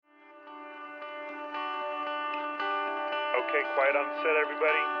Okay, quiet on set,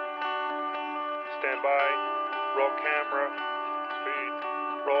 everybody. Stand by. Roll camera. Speed.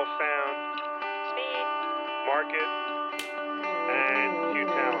 Roll sound. Speed. Mark it. And cue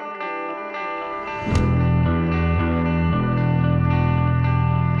talent.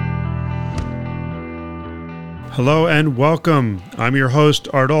 Hello and welcome. I'm your host,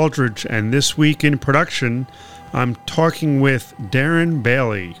 Art Aldridge, and this week in production, I'm talking with Darren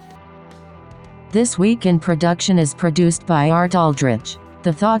Bailey. This Week in Production is produced by Art Aldridge.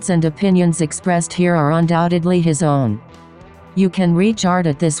 The thoughts and opinions expressed here are undoubtedly his own. You can reach Art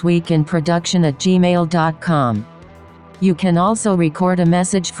at thisweekinproduction@gmail.com. You can also record a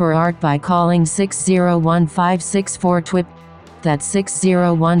message for Art by calling 601-564-TWIP. That's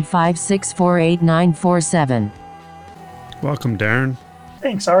 601-564-8947. Welcome, Darren.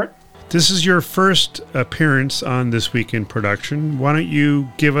 Thanks, Art. This is your first appearance on This Week in Production. Why don't you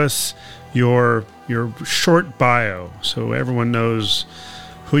give us your short bio so everyone knows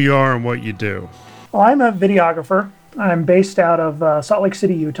who you are and what you do? Well, I'm a videographer. I'm based out of Salt Lake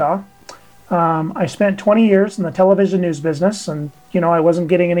City, Utah. I spent 20 years in the television news business, and I wasn't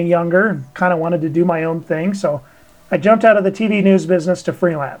getting any younger and kind of wanted to do my own thing. So I jumped out of the TV news business to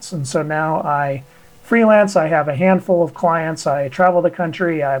freelance. And so now I freelance. I have a handful of clients. I travel the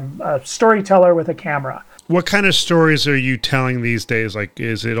country. I'm a storyteller with a camera. What kind of stories are you telling these days? Like,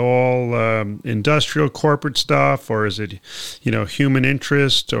 is it all industrial corporate stuff, or is it, human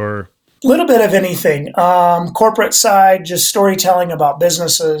interest, or? A little bit of anything. Corporate side, just storytelling about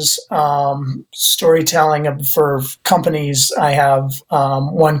businesses, storytelling for companies. I have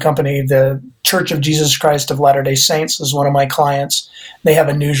one company, the Church of Jesus Christ of Latter-day Saints is one of my clients. They have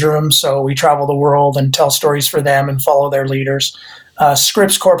a newsroom, so we travel the world and tell stories for them and follow their leaders.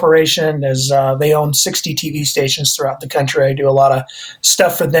 Scripps Corporation they own 60 TV stations throughout the country. I do a lot of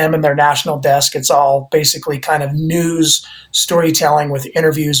stuff for them and their national desk. It's all basically kind of news storytelling with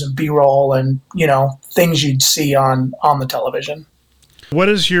interviews and B-roll and, things you'd see on the television. What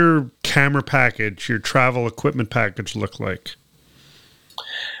does your camera package, your travel equipment package look like?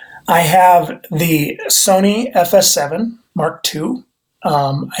 I have the Sony FS7 Mark II.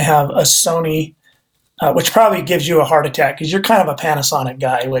 I have a Sony which probably gives you a heart attack because you're kind of a Panasonic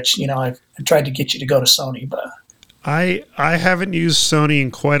guy, which, I've tried to get you to go to Sony, but I haven't used Sony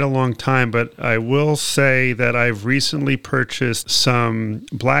in quite a long time, but I will say that I've recently purchased some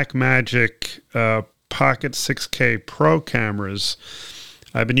Blackmagic Pocket 6K Pro cameras.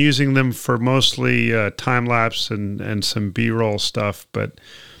 I've been using them for mostly time-lapse and some B-roll stuff, but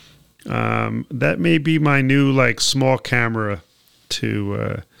that may be my new small camera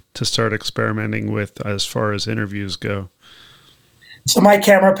to start experimenting with as far as interviews go. So my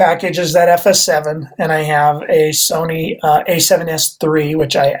camera package is that FS7, and I have a Sony A7S III,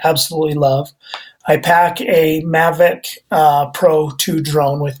 which I absolutely love. I pack a Mavic Pro 2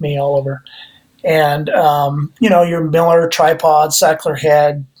 drone with me all over. And, your Miller tripod, Sackler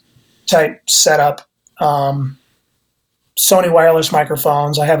head type setup, Sony wireless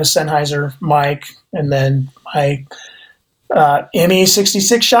microphones. I have a Sennheiser mic, and then my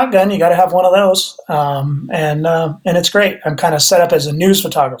ME66 shotgun. You got to have one of those, and it's great. I'm kind of set up as a news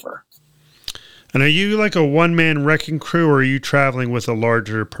photographer. And are you like a one-man wrecking crew, or are you traveling with a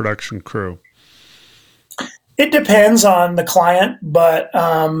larger production crew? It depends on the client, but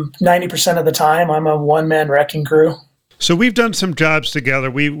 90% of the time, I'm a one-man wrecking crew. So we've done some jobs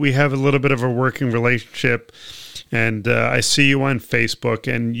together. We have a little bit of a working relationship. And I see you on Facebook,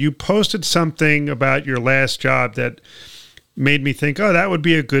 and you posted something about your last job that made me think, that would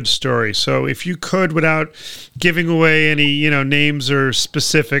be a good story. So if you could, without giving away any, names or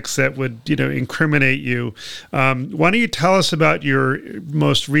specifics that would, incriminate you, why don't you tell us about your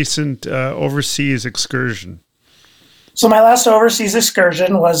most recent overseas excursion? So my last overseas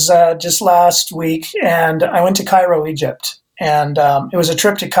excursion was just last week, and I went to Cairo, Egypt. And it was a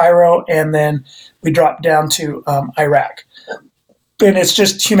trip to Cairo, and then we dropped down to Iraq. And it's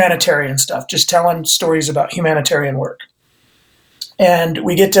just humanitarian stuff, just telling stories about humanitarian work. And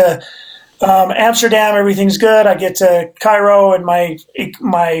we get to Amsterdam, everything's good. I get to Cairo, and my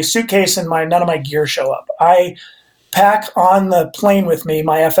suitcase and none of my gear show up. I pack on the plane with me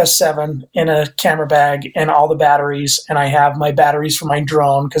my FS7 in a camera bag and all the batteries, and I have my batteries for my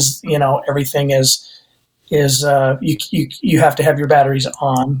drone because everything is you have to have your batteries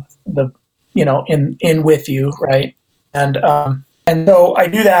on the in with you, right? And so I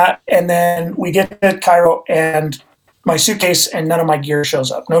do that, and then we get to Cairo, and my suitcase and none of my gear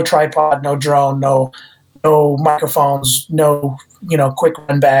shows up. No tripod, no drone, no microphones, no quick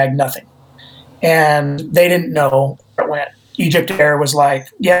run bag, nothing. And they didn't know where it went. Egypt Air was like,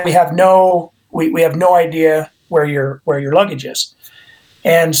 yeah, we have no idea where your luggage is.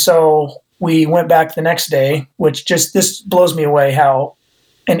 And so we went back the next day, which this blows me away how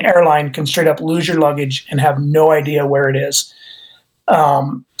an airline can straight up lose your luggage and have no idea where it is.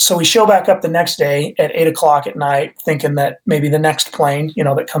 So we show back up the next day at 8:00 at night, thinking that maybe the next plane,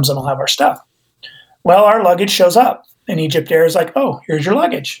 that comes in will have our stuff. Well, our luggage shows up, and Egypt Air is like, "Oh, here's your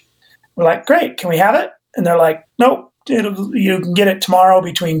luggage." We're like, "Great, can we have it?" And they're like, "Nope, you can get it tomorrow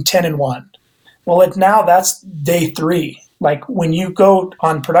between 10 and 1. Well, now that's day 3. Like when you go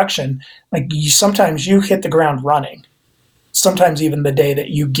on production, sometimes you hit the ground running. Sometimes even the day that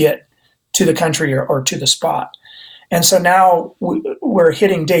you get to the country or to the spot. And so now we're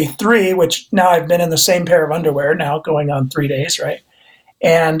hitting day 3, which now I've been in the same pair of underwear now going on 3 days, right?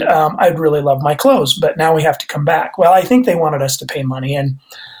 And I'd really love my clothes, but now we have to come back. Well, I think they wanted us to pay money. And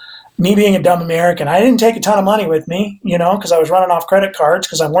me being a dumb American, I didn't take a ton of money with me, because I was running off credit cards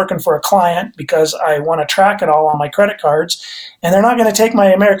because I'm working for a client because I want to track it all on my credit cards. And they're not going to take my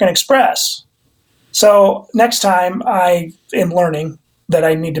American Express. So next time I am learning that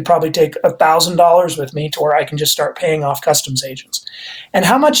I need to probably take $1,000 with me to where I can just start paying off customs agents. And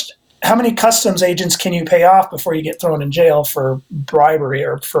how many customs agents can you pay off before you get thrown in jail for bribery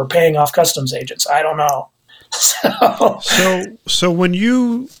or for paying off customs agents? I don't know. So when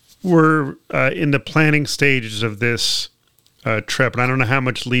you were in the planning stages of this trip, and I don't know how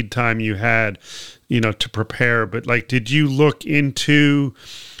much lead time you had, to prepare, but did you look into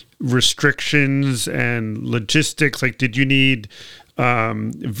restrictions and logistics? Did you need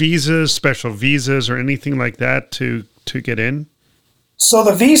visas, special visas, or anything like that to get in? So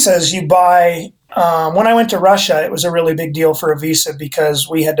the visas you buy, when I went to Russia, it was a really big deal for a visa because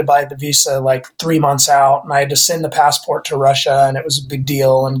we had to buy the visa 3 months out, and I had to send the passport to Russia, and it was a big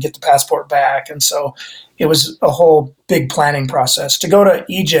deal, and get the passport back. And so it was a whole big planning process. To go to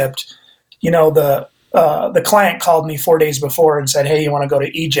Egypt, the client called me 4 days before and said, "Hey, you want to go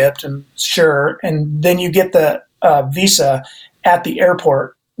to Egypt?" And sure. And then you get the visa at the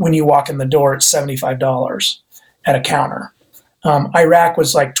airport. When you walk in the door, it's $75 at a counter. Iraq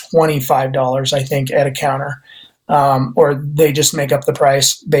was $25, I think, at a counter, or they just make up the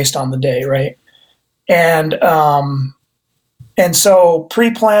price based on the day, right? And so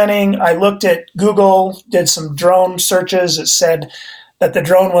pre-planning, I looked at Google, did some drone searches. It said that the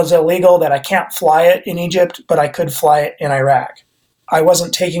drone was illegal, that I can't fly it in Egypt, but I could fly it in Iraq. I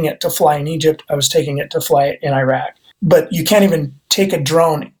wasn't taking it to fly in Egypt. I was taking it to fly it in Iraq. But you can't even take a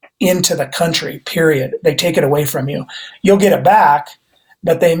drone into the country, period. They take it away from you. You'll get it back,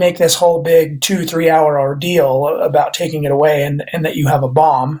 but they make this whole big 2-3 hour ordeal about taking it away and that you have a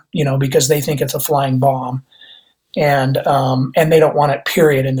bomb, because they think it's a flying bomb. And they don't want it,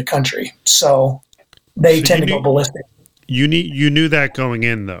 period, in the country. So they tend to go ballistic. You knew that going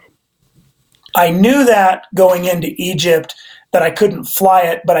in, though. I knew that going into Egypt that I couldn't fly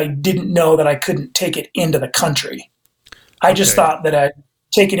it, but I didn't know that I couldn't take it into the country. I just thought that I'd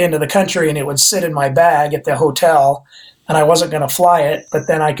take it into the country and it would sit in my bag at the hotel, and I wasn't going to fly it, but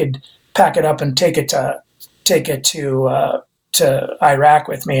then I could pack it up and take it to Iraq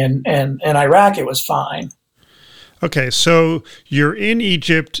with me, and Iraq it was fine. Okay, so you're in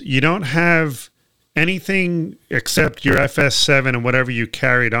Egypt. You don't have anything except your FS7 and whatever you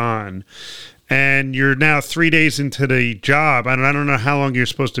carried on. And you're now 3 days into the job. I don't know how long you're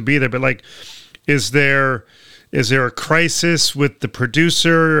supposed to be there, but is there a crisis with the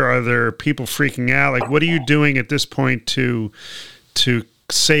producer? Are there people freaking out? What are you doing at this point to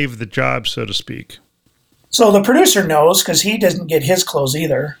save the job, so to speak? So the producer knows because he doesn't get his clothes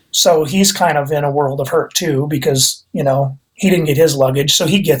either. So he's kind of in a world of hurt too because, he didn't get his luggage, so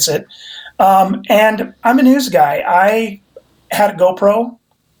he gets it. And I'm a news guy. I had a GoPro,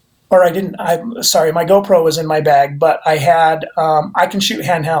 or I didn't. My GoPro was in my bag, but I had, I can shoot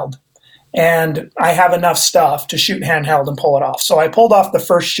handheld. And I have enough stuff to shoot handheld and pull it off. So I pulled off the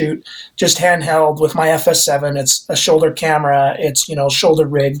first shoot just handheld with my FS7. It's a shoulder camera. It's, shoulder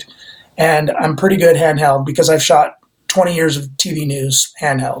rigged. And I'm pretty good handheld because I've shot 20 years of TV news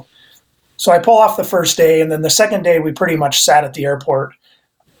handheld. So I pull off the first day, and then the second day we pretty much sat at the airport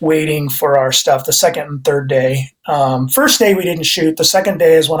waiting for our stuff. The second and third day. First day we didn't shoot. The second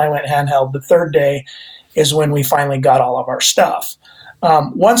day is when I went handheld. The third day is when we finally got all of our stuff.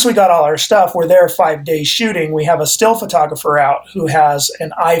 Once we got all our stuff, we're there 5 days shooting. We have a still photographer out who has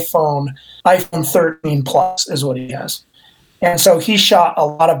an iPhone 13 Plus is what he has. And so he shot a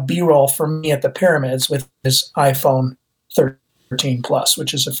lot of B-roll for me at the pyramids with his iPhone 13 Plus,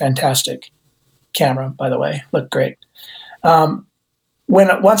 which is a fantastic camera, by the way. Looked great.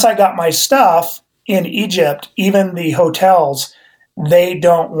 Once I got my stuff in Egypt, even the hotels, they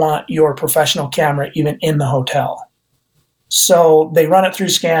don't want your professional camera even in the hotel. So they run it through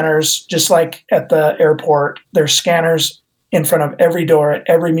scanners, just like at the airport. There's scanners in front of every door, at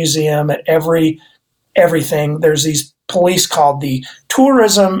every museum, at everything. There's these police called the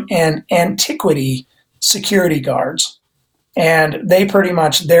Tourism and Antiquity Security Guards. And they pretty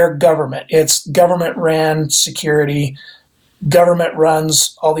much, they're government. It's government-ran security. Government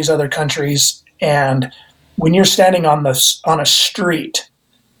runs all these other countries. And when you're standing on a street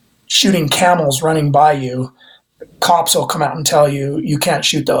shooting camels running by you, cops will come out and tell you you can't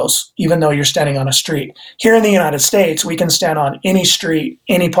shoot those, even though you're standing on a street. Here in the United States, we can stand on any street,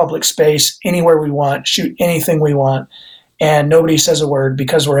 any public space, anywhere we want, shoot anything we want, and nobody says a word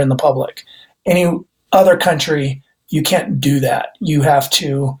because we're in the public. Any other country, you can't do that. You have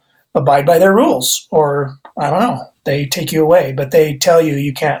to abide by their rules, or I don't know, they take you away, but they tell you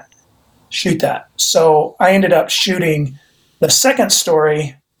you can't shoot that. So I ended up shooting the second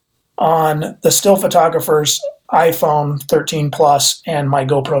story on the still photographer's iPhone 13 Plus and my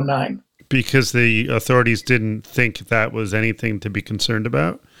GoPro 9. Because the authorities didn't think that was anything to be concerned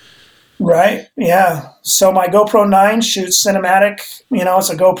about? Right, yeah. So my GoPro 9 shoots cinematic. It's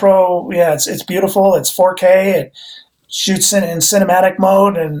a GoPro. Yeah, it's beautiful. It's 4K. It shoots in cinematic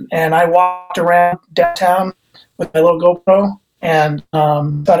mode. And I walked around downtown with my little GoPro and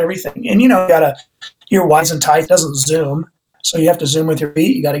got everything. And, your wides and tight doesn't zoom. So you have to zoom with your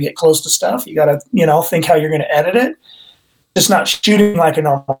feet. You got to get close to stuff. You got to, think how you're going to edit it. Just not shooting like a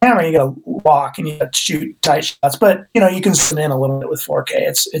normal camera. You got to walk and you got to shoot tight shots. But, you can zoom in a little bit with 4K.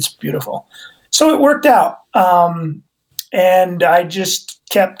 It's beautiful. So it worked out. And I just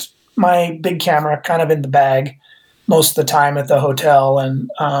kept my big camera kind of in the bag most of the time at the hotel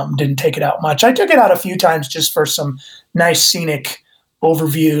and didn't take it out much. I took it out a few times just for some nice scenic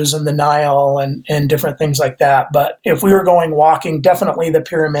overviews and the Nile and different things like that. But if we were going walking, definitely the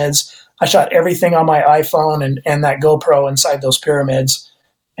pyramids. I shot everything on my iPhone and that GoPro inside those pyramids.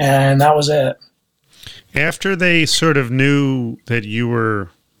 And that was it. After they sort of knew that you were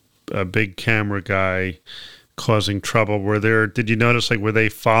a big camera guy causing trouble, did you notice, were they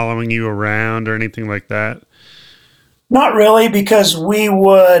following you around or anything like that? Not really, because we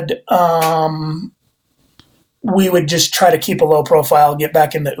would just try to keep a low profile, get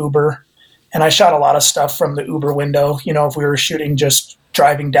back in the Uber. And I shot a lot of stuff from the Uber window, if we were shooting just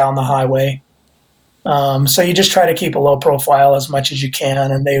driving down the highway. So you just try to keep a low profile as much as you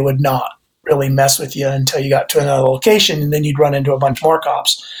can, and they would not really mess with you until you got to another location, and then you'd run into a bunch more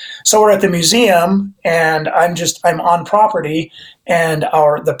cops. So we're at the museum, and I'm on property, and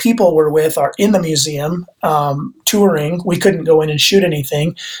the people we're with are in the museum touring. We couldn't go in and shoot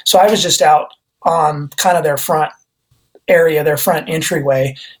anything. So I was just out on kind of their front area, their front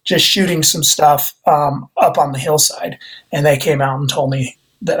entryway, just shooting some stuff up on the hillside. And they came out and told me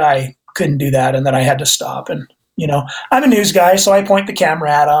that I couldn't do that and that I had to stop. And, I'm a news guy, so I point the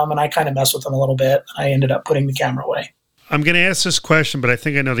camera at them and I kind of mess with them a little bit. I ended up putting the camera away. I'm going to ask this question, but I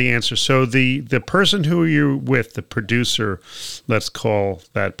think I know the answer. So the person who you're with, the producer, let's call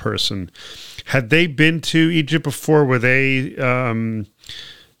that person, had they been to Egypt before? Were they,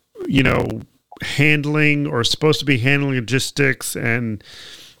 handling or supposed to be handling logistics, and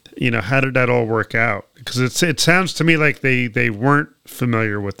how did that all work out? Because it sounds to me like they weren't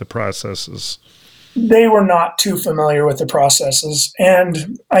familiar with the processes. They were not too familiar with the processes,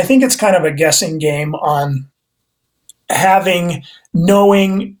 and I think it's kind of a guessing game on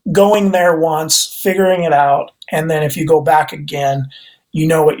knowing, going there once, figuring it out, and then if you go back again, you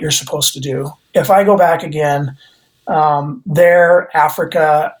know what you're supposed to do. If I go back again,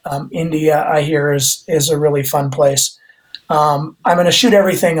 Africa, India, I hear is a really fun place. I'm going to shoot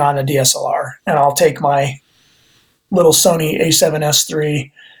everything on a DSLR, and I'll take my little Sony a7S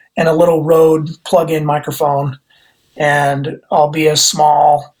III and a little Rode plug-in microphone, and I'll be as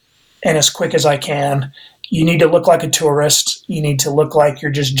small and as quick as I can. You need to look like a tourist. You need to look like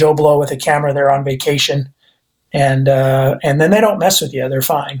you're just Joe Blow with a camera there on vacation, and then they don't mess with you. They're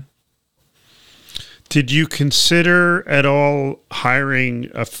fine. Did you consider at all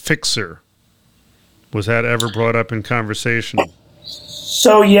hiring a fixer? Was that ever brought up in conversation?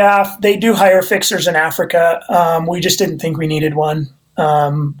 So, yeah, they do hire fixers in Africa. We just didn't think we needed one.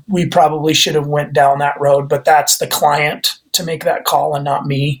 We probably should have went down that road, but that's the client to make that call and not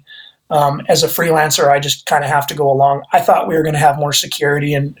me. As a freelancer, I just kind of have to go along. I thought we were going to have more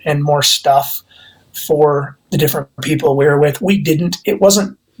security and more stuff for the different people we were with. We didn't. It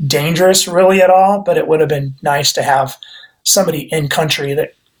wasn't dangerous really at all, but it would have been nice to have somebody in country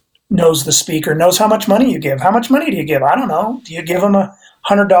that knows the speaker, knows how much money you give. How much money do you give? I don't know. Do you give them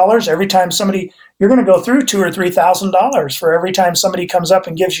 $100 every time somebody. You're going to go through $2,000 or $3,000 for every time somebody comes up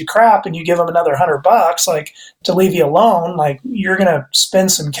and gives you crap, and you give them another $100, like to leave you alone. Like you're going to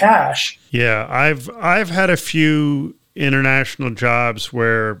spend some cash. Yeah, I've had a few international jobs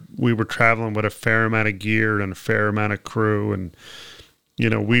where we were traveling with a fair amount of gear and a fair amount of crew, and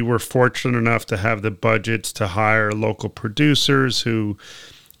we were fortunate enough to have the budgets to hire local producers who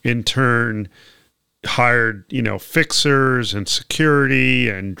in turn hired, fixers and security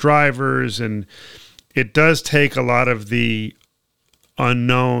and drivers. And it does take a lot of the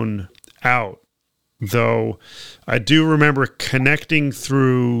unknown out, though I do remember connecting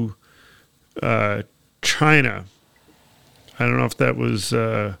through China. I don't know if that was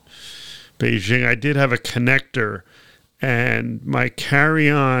Beijing. I did have a connector, and my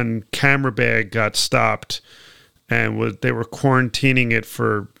carry-on camera bag got stopped, and they were quarantining it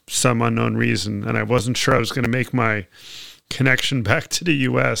for some unknown reason, and I wasn't sure I was going to make my connection back to the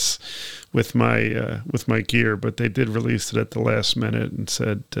U.S. with my gear, but they did release it at the last minute and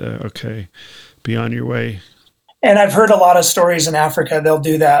said, "Okay, be on your way." And I've heard a lot of stories in Africa. They'll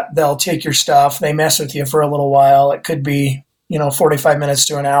do that. They'll take your stuff. They mess with you for a little while. It could be 45 minutes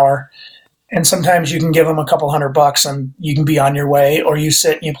to an hour. And sometimes you can give them a couple $100 and you can be on your way, or you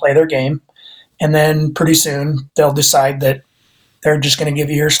sit and you play their game. And then pretty soon they'll decide that they're just going to give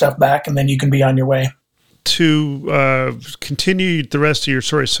you your stuff back, and then you can be on your way. To continue the rest of your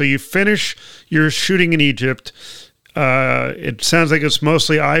story, so you finish your shooting in Egypt. It sounds like it's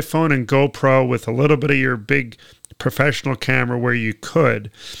mostly iPhone and GoPro with a little bit of your big professional camera where you could.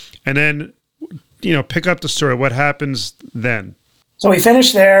 And then, pick up the story. What happens then? So we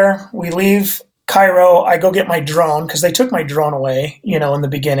finish there. We leave Cairo. I go get my drone because they took my drone away, in the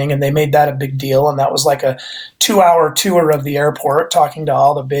beginning, and they made that a big deal. And that was like a 2-hour tour of the airport, talking to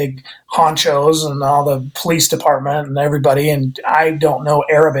all the big honchos and all the police department and everybody. And I don't know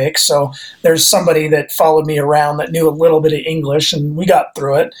Arabic, so there's somebody that followed me around that knew a little bit of English, and we got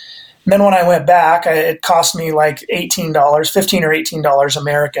through it. And then when I went back, it cost me like $15 or $18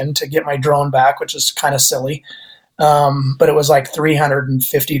 American to get my drone back, which is kind of silly. But it was like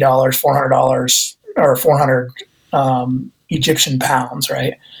 $350, $400, or 400 Egyptian pounds,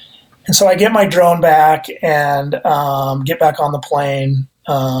 right? And so I get my drone back and get back on the plane,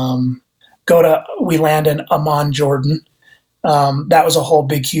 we land in Amman, Jordan. That was a whole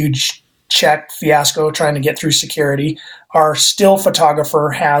big, huge check fiasco trying to get through security. Our still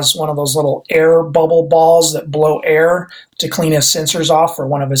photographer has one of those little air bubble balls that blow air to clean his sensors off for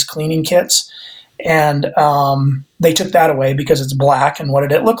one of his cleaning kits. And they took that away because it's black. And what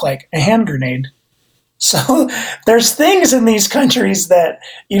did it look like? A hand grenade. So there's things in these countries that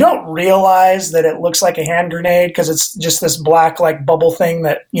you don't realize that it looks like a hand grenade because it's just this black like bubble thing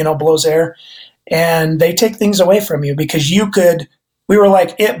that, blows air. And they take things away from you because we were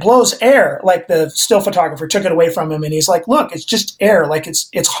like, it blows air. Like the still photographer took it away from him and he's like, look, it's just air. Like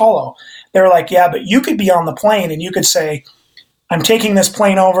it's hollow. They were like, yeah, but you could be on the plane and you could say, I'm taking this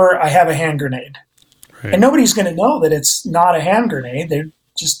plane over. I have a hand grenade. Right. And nobody's going to know that it's not a hand grenade. They're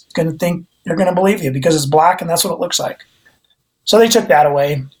just going to think, they're going to believe you because it's black and that's what it looks like. So they took that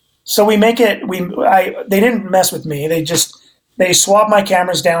away. So we make it, they didn't mess with me. They swab my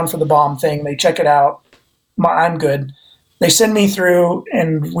cameras down for the bomb thing. They check it out. I'm good. They send me through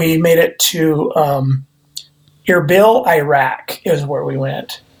and we made it to Erbil, Iraq is where we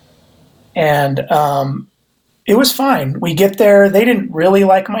went. And it was fine. We get there. They didn't really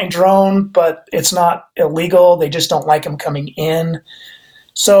like my drone, but it's not illegal. They just don't like them coming in.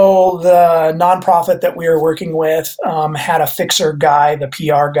 So the nonprofit that we were working with had a fixer guy, the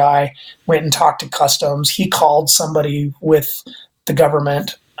PR guy, went and talked to customs. He called somebody with the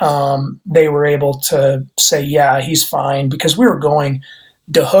government. They were able to say, yeah, he's fine, because we were going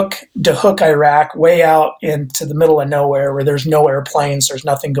Dahuk, Iraq, way out into the middle of nowhere where there's no airplanes, there's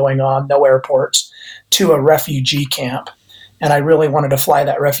nothing going on, no airports, to a refugee camp. And I really wanted to fly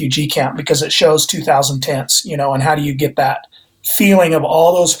that refugee camp because it shows 2,000 tents, and how do you get that feeling of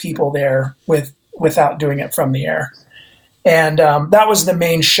all those people there without doing it from the air. And that was the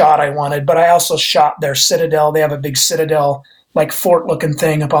main shot I wanted. But I also shot their citadel. They have a big citadel, like fort-looking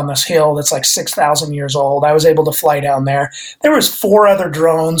thing up on this hill that's like 6,000 years old. I was able to fly down there. There was 4 other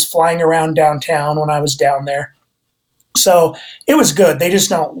drones flying around downtown when I was down there. So it was good. They just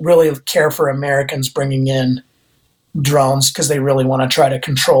don't really care for Americans bringing in drones because they really want to try to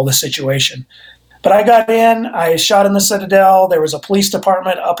control the situation. But I got in, I shot in the Citadel. There was a police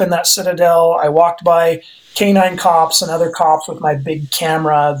department up in that Citadel. I walked by canine cops and other cops with my big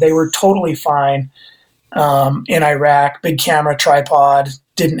camera. They were totally fine in Iraq. Big camera, tripod,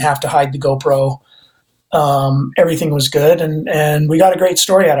 didn't have to hide the GoPro. Everything was good, and we got a great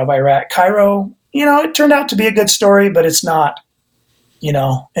story out of Iraq. Cairo, it turned out to be a good story, but it's not,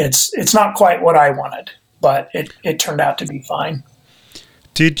 it's not quite what I wanted, but it turned out to be fine.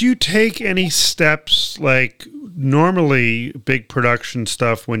 Did you take any steps, like normally big production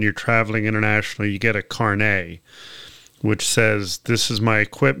stuff when you're traveling internationally, you get a carnet, which says, this is my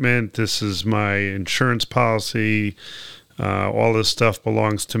equipment, this is my insurance policy, all this stuff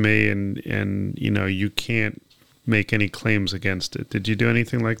belongs to me, and you can't make any claims against it. Did you do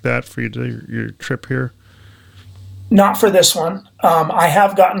anything like that for your trip here? Not for this one. I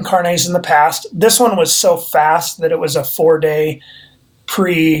have gotten carnets in the past. This one was so fast that it was a 4-day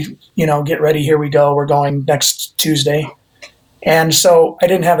get ready, here we go, we're going next Tuesday. And so I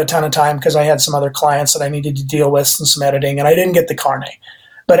didn't have a ton of time because I had some other clients that I needed to deal with and some editing, and I didn't get the carnet.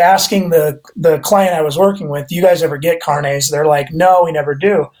 But asking the client I was working with, do you guys ever get carnets? They're like, no, we never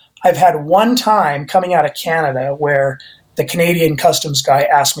do. I've had one time coming out of Canada where the Canadian customs guy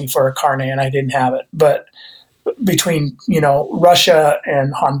asked me for a carnet and I didn't have it. But between, Russia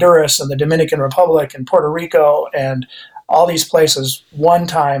and Honduras and the Dominican Republic and Puerto Rico and all these places, one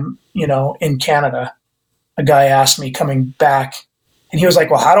time, in Canada, a guy asked me coming back, and he was like,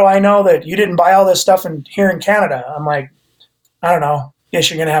 well, how do I know that you didn't buy all this stuff here in Canada? I'm like, I don't know. Yes,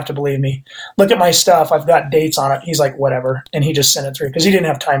 you're going to have to believe me. Look at my stuff. I've got dates on it. He's like, whatever. And he just sent it through because he didn't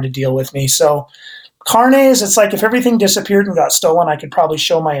have time to deal with me. So carnets, it's like if everything disappeared and got stolen, I could probably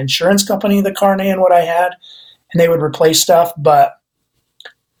show my insurance company the carnet and what I had, and they would replace stuff. But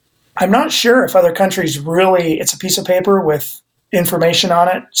I'm not sure if other countries really, it's a piece of paper with information on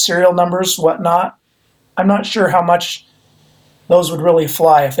it, serial numbers, whatnot. I'm not sure how much those would really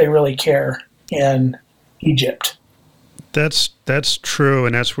fly if they really care in Egypt. That's true,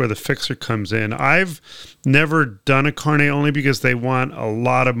 and that's where the fixer comes in. I've never done a carnet only because they want a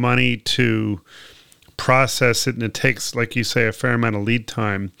lot of money to process it, and it takes, like you say, a fair amount of lead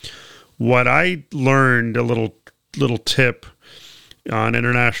time. What I learned, a little tip on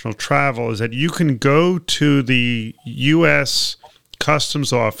international travel, is that you can go to the U.S.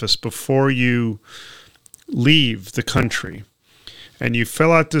 Customs Office before you leave the country, and you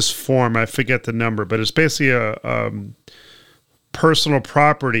fill out this form. I forget the number, but it's basically a personal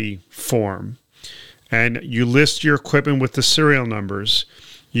property form, and you list your equipment with the serial numbers.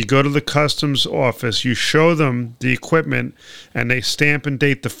 You go to the customs office, you show them the equipment, and they stamp and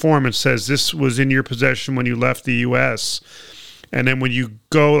date the form and says this was in your possession when you left the U.S. And then when you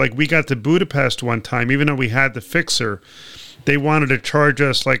go, like we got to Budapest one time, even though we had the fixer, they wanted to charge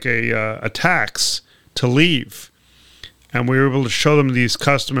us like a tax to leave. And we were able to show them these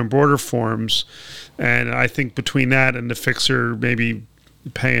custom and border forms. And I think between that and the fixer maybe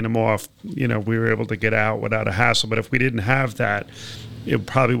paying them off, we were able to get out without a hassle. But if we didn't have that, it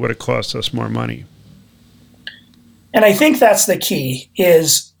probably would have cost us more money. And I think that's the key,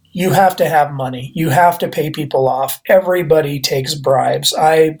 is you have to have money. You have to pay people off. Everybody takes bribes.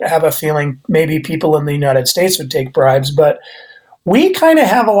 I have a feeling maybe people in the United States would take bribes, but we kind of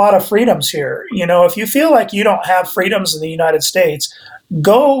have a lot of freedoms here. If you feel like you don't have freedoms in the United States,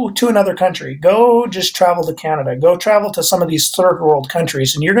 go to another country. Go just travel to Canada. Go travel to some of these third world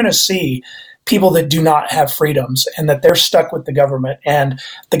countries, and you're going to see people that do not have freedoms and that they're stuck with the government. And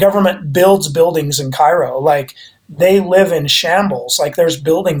the government builds buildings in Cairo. Like, they live in shambles. Like, there's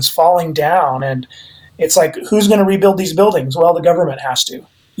buildings falling down, and it's like, who's going to rebuild these buildings? Well, the government has to.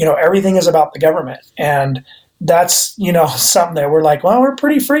 Everything is about the government. And that's, something that we're like, well, we're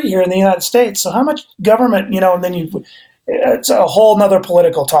pretty free here in the United States. So how much government, and then it's a whole nother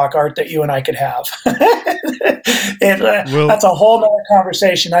political talk, Art, that you and I could have. That's a whole nother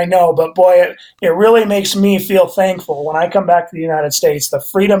conversation, I know, but boy, it really makes me feel thankful when I come back to the United States. The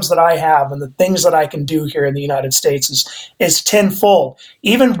freedoms that I have and the things that I can do here in the United States is tenfold.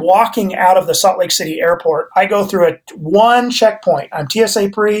 Even walking out of the Salt Lake City airport, I go through one checkpoint. I'm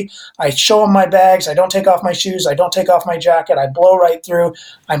TSA pre, I show them my bags, I don't take off my shoes, I don't take off my jacket, I blow right through,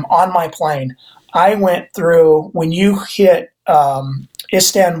 I'm on my plane. I went through, when you hit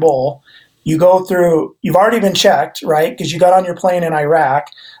Istanbul, you go through, you've already been checked, right? Because you got on your plane in Iraq.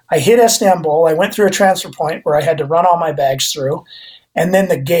 I hit Istanbul. I went through a transfer point where I had to run all my bags through. And then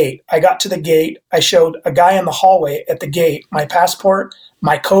the gate. I got to the gate. I showed a guy in the hallway at the gate my passport,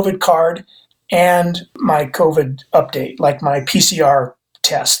 my COVID card, and my COVID update, like my PCR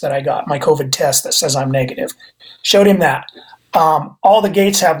test that I got, my COVID test that says I'm negative. Showed him that. All the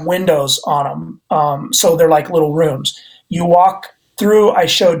gates have windows on them, so they're like little rooms. You walk through, I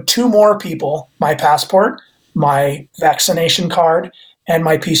showed two more people my passport, my vaccination card, and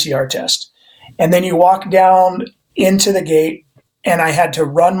my PCR test. And then you walk down into the gate, and I had to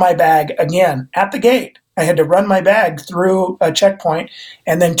run my bag again at the gate. I had to run my bag through a checkpoint,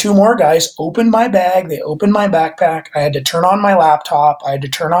 and then 2 more guys opened my bag. They opened my backpack. I had to turn on my laptop. I had to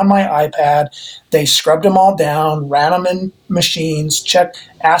turn on my iPad. They scrubbed them all down, ran them in machines,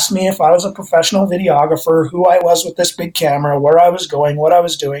 asked me if I was a professional videographer, who I was with this big camera, where I was going, what I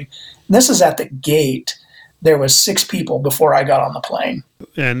was doing. And this is at the gate. There was 6 people before I got on the plane.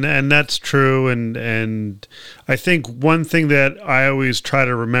 And that's true. And I think one thing that I always try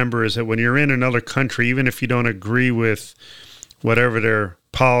to remember is that when you're in another country, even if you don't agree with whatever their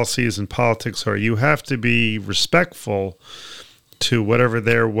policies and politics are, you have to be respectful to whatever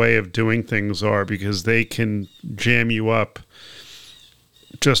their way of doing things are, because they can jam you up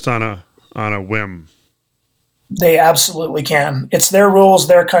just on a whim. They absolutely can. It's their rules,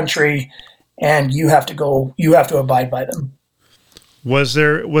 their country, and you have to abide by them. Was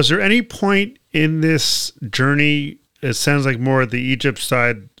there any point in this journey, it sounds like more the Egypt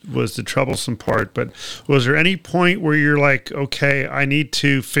side was the troublesome part, but was there any point where you're like, okay, I need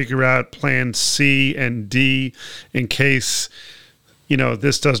to figure out plan C and D in case,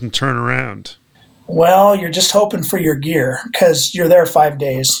 this doesn't turn around? Well, you're just hoping for your gear, because you're there 5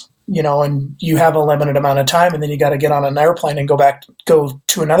 days, and you have a limited amount of time, and then you got to get on an airplane and go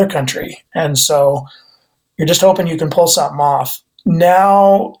to another country. And so you're just hoping you can pull something off.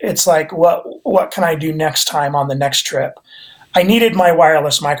 Now it's like, what can I do next time on the next trip? I needed my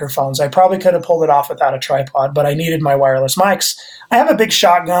wireless microphones. I probably could have pulled it off without a tripod, but I needed my wireless mics. I have a big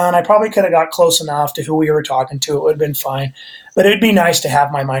shotgun. I probably could have got close enough to who we were talking to. It would have been fine. But it'd be nice to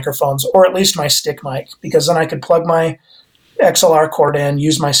have my microphones, or at least my stick mic, because then I could plug my XLR cord in,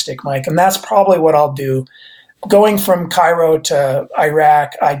 use my stick mic, and that's probably what I'll do. Going from Cairo to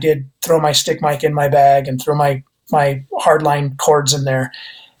Iraq, I did throw my stick mic in my bag and throw my hardline cords in there,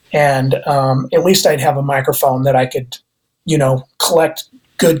 and at least I'd have a microphone that I could, collect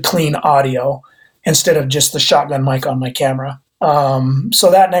good, clean audio instead of just the shotgun mic on my camera.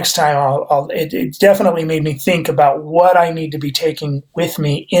 So that next time, it definitely made me think about what I need to be taking with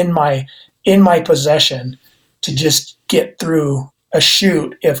me in my possession to just get through a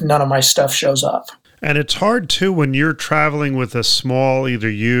shoot if none of my stuff shows up. And it's hard, too, when you're traveling with a small, either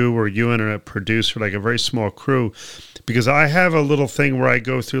you and a producer, like a very small crew, because I have a little thing where I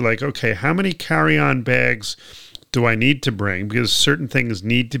go through like, okay, how many carry-on bags do I need to bring? Because certain things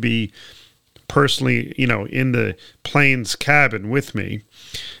need to be personally, in the plane's cabin with me.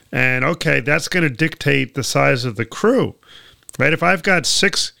 And, okay, that's going to dictate the size of the crew, right? If I've got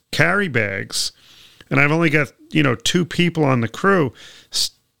 6 carry bags and I've only got, 2 people on the crew,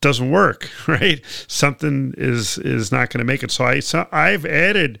 doesn't work, right? Something is not going to make it. So I've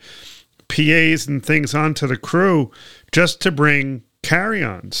added PAs and things onto the crew just to bring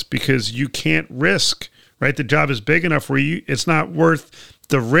carry-ons, because you can't risk, right? The job is big enough where it's not worth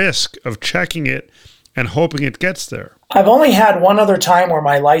the risk of checking it and hoping it gets there. I've only had one other time where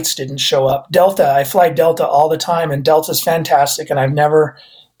my lights didn't show up. Delta, I fly Delta all the time, and Delta's fantastic, and I've never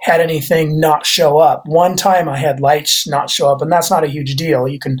had anything not show up. One time I had lights not show up, and that's not a huge deal.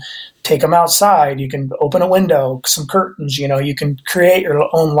 You can take them outside. You can open a window, some curtains, you can create your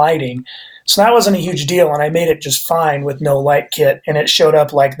own lighting. So that wasn't a huge deal, and I made it just fine with no light kit, and it showed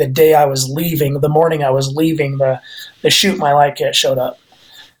up like the day I was leaving, the morning I was leaving the shoot, my light kit showed up.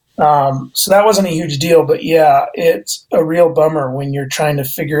 So that wasn't a huge deal, but yeah, it's a real bummer when you're trying to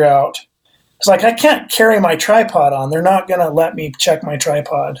figure out. It's like, I can't carry my tripod on. They're not going to let me check my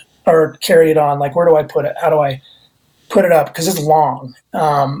tripod or carry it on. Like, where do I put it? How do I put it up? Because it's long.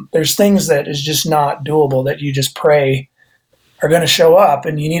 There's things that is just not doable that you just pray are going to show up.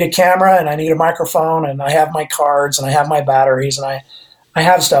 And you need a camera, and I need a microphone, and I have my cards, and I have my batteries, and I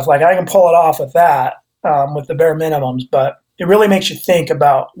have stuff. Like, I can pull it off with that, with the bare minimums. But it really makes you think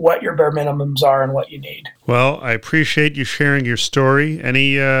about what your bare minimums are and what you need. Well, I appreciate you sharing your story.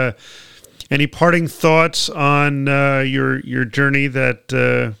 Any parting thoughts on your journey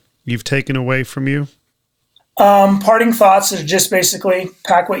that you've taken away from you? Parting thoughts is just basically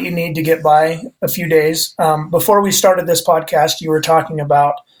pack what you need to get by a few days. Before we started this podcast, you were talking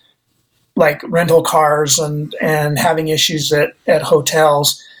about like rental cars and having issues at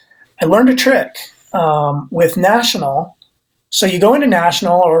hotels. I learned a trick with National. So you go into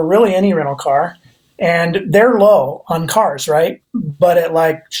National, or really any rental car, and they're low on cars, right? But at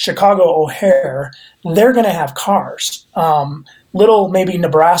like Chicago O'Hare, they're going to have cars. Little, maybe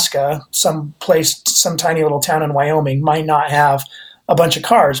Nebraska, some tiny little town in Wyoming might not have a bunch of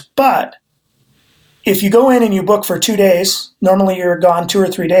cars. But if you go in and you book for 2 days, normally you're gone 2 or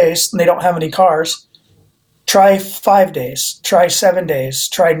 3 days, and they don't have any cars, try 5 days, try 7 days,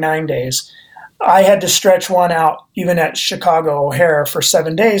 try 9 days. I had to stretch one out even at Chicago O'Hare for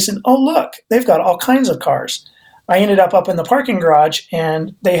 7 days. And oh, look, they've got all kinds of cars. I ended up in the parking garage,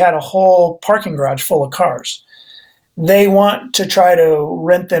 and they had a whole parking garage full of cars. They want to try to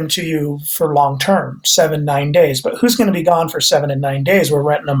rent them to you for long term, 7-9 days. But who's going to be gone for 7 and 9 days? We're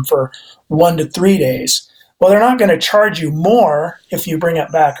renting them for 1 to 3 days. Well, they're not going to charge you more if you bring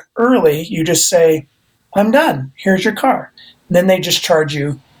it back early. You just say, I'm done. Here's your car. And then they just charge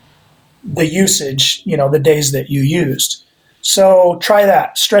you the usage, the days that you used. So try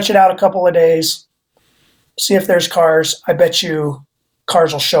that. Stretch it out a couple of days. See if there's cars. I bet you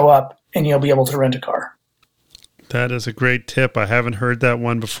cars will show up and you'll be able to rent a car. That is a great tip. I haven't heard that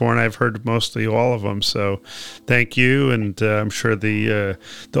one before, and I've heard mostly all of them. So thank you, and I'm sure the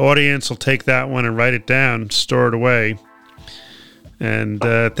audience will take that one and write it down, store it away. And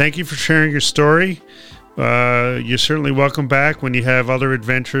thank you for sharing your story. You're certainly welcome back when you have other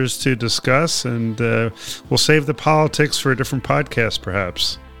adventures to discuss, and we'll save the politics for a different podcast,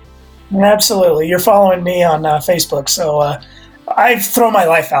 perhaps. Absolutely. You're following me on Facebook, so I throw my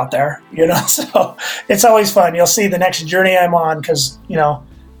life out there, so it's always fun. You'll see the next journey I'm on because,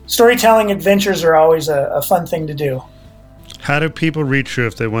 storytelling adventures are always a fun thing to do. How do people reach you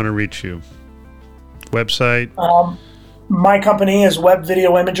if they want to reach you? Website? My company is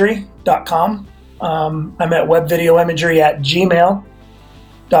webvideoimagery.com. I'm at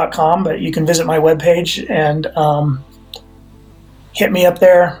webvideoimagery@gmail.com, but you can visit my webpage and hit me up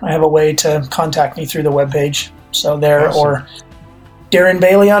there. I have a way to contact me through the webpage. So there, awesome. Or Darren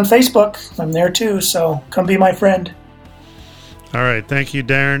Bailey on Facebook. I'm there too, so come be my friend. All right. Thank you,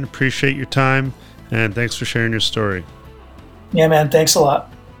 Darren. Appreciate your time, and thanks for sharing your story. Yeah, man. Thanks a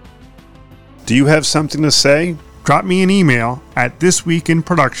lot. Do you have something to say? Drop me an email at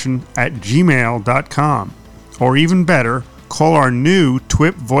thisweekinproduction@gmail.com. Or even better, call our new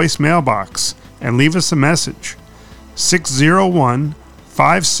TWIP voicemail box and leave us a message.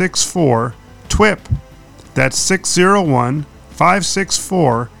 601-564-TWIP. That's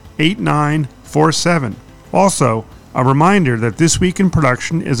 601-564-8947. Also, a reminder that This Week in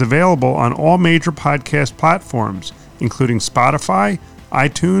Production is available on all major podcast platforms, including Spotify,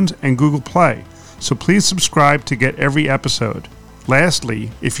 iTunes, and Google Play. So please subscribe to get every episode. Lastly,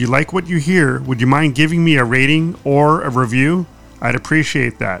 if you like what you hear, would you mind giving me a rating or a review? I'd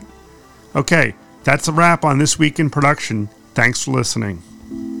appreciate that. Okay, that's a wrap on This Week in Production. Thanks for listening.